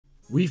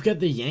We've got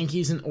the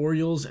Yankees and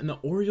Orioles, and the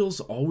Orioles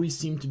always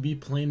seem to be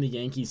playing the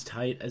Yankees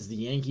tight as the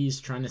Yankees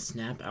trying to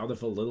snap out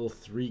of a little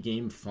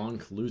three-game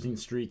funk losing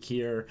streak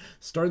here.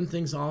 Starting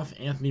things off,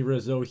 Anthony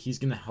Rizzo, he's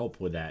going to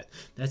help with that.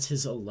 That's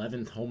his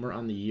 11th homer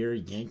on the year.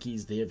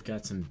 Yankees, they have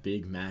got some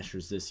big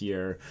mashers this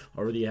year.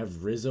 Already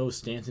have Rizzo,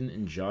 Stanton,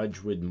 and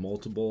Judge with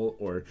multiple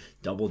or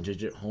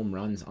double-digit home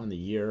runs on the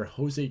year.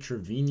 Jose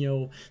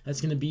Trevino,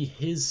 that's going to be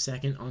his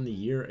second on the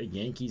year, a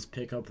Yankees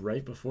pickup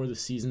right before the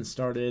season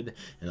started,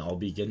 and I'll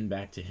be getting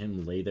back to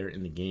him later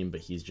in the game,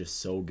 but he's just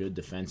so good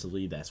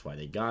defensively. That's why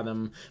they got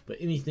him. But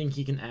anything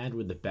he can add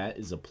with the bat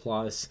is a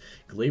plus.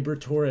 Gleyber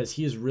Torres,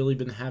 he has really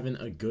been having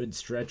a good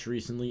stretch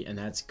recently, and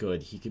that's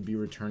good. He could be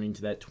returning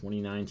to that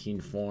 2019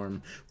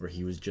 form where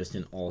he was just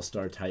an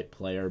all-star type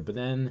player. But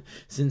then,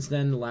 since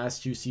then, the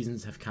last two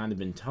seasons have kind of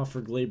been tough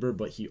for Gleyber,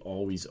 but he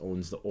always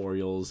owns the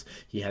Orioles.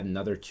 He had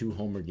another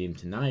 2-homer game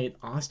tonight.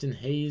 Austin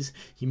Hayes,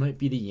 he might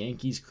be the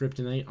Yankees'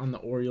 kryptonite on the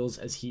Orioles,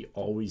 as he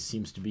always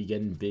seems to be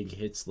getting big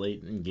hits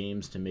late in games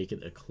to make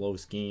it a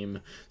close game.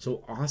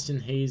 So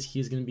Austin Hayes,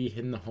 he's going to be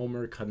hitting the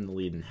homer, cutting the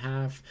lead in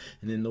half,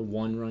 and in the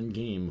one-run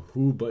game,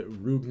 who but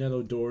Rougned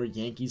Odor,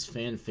 Yankees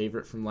fan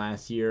favorite from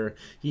last year,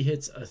 he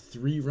hits a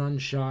 3-run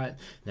shot.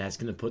 That's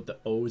going to put the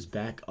O's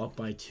back up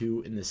by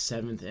 2 in the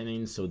 7th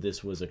inning, so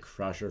this was a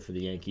crusher for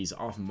the Yankees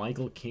off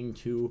Michael King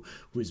too,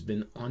 who's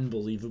been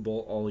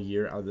unbelievable all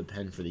year out of the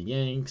pen for the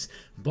Yanks.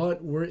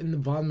 But we're in the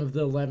bottom of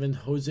the 11th.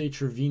 Jose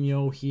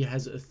Trevino, he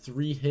has a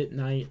 3-hit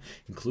night,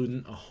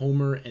 including a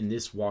homer and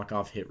this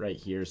walk-off hit right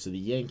here. So the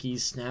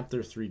Yankees snapped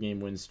their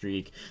 3-game win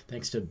streak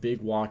thanks to a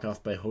big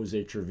walk-off by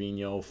Jose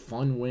Trevino.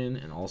 Fun win,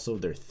 and also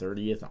their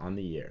 30th on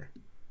the year.